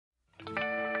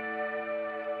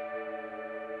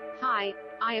Hi,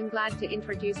 I am glad to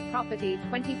introduce property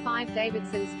 25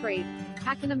 Davidson Street,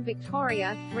 Pakenham,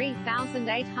 Victoria,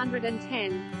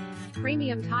 3810.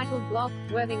 Premium titled block,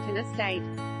 Worthington Estate.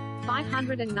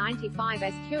 595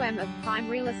 SQM of prime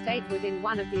real estate within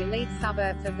one of the elite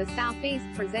suburbs of the southeast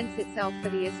presents itself for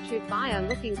the astute buyer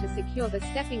looking to secure the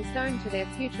stepping stone to their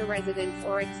future residence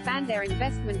or expand their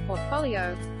investment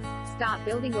portfolio. Start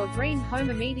building your dream home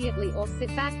immediately or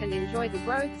sit back and enjoy the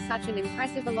growth. Such an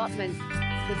impressive allotment.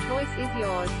 The choice is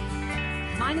yours.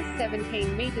 Minus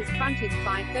 17 meters frontage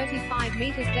by 35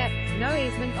 meters depth, no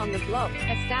easement on the block,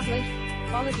 established,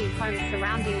 quality homes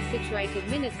surrounding, situated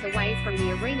minutes away from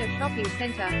the Arena Shopping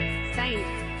Centre, St.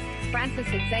 Francis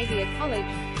Xavier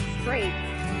College, Street,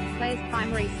 Clares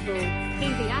Primary School,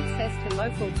 easy access to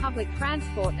local public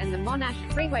transport and the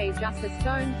Monash Freeway, just a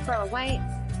stone throw away.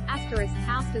 Asterisk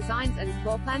house designs and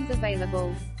floor plans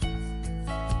available.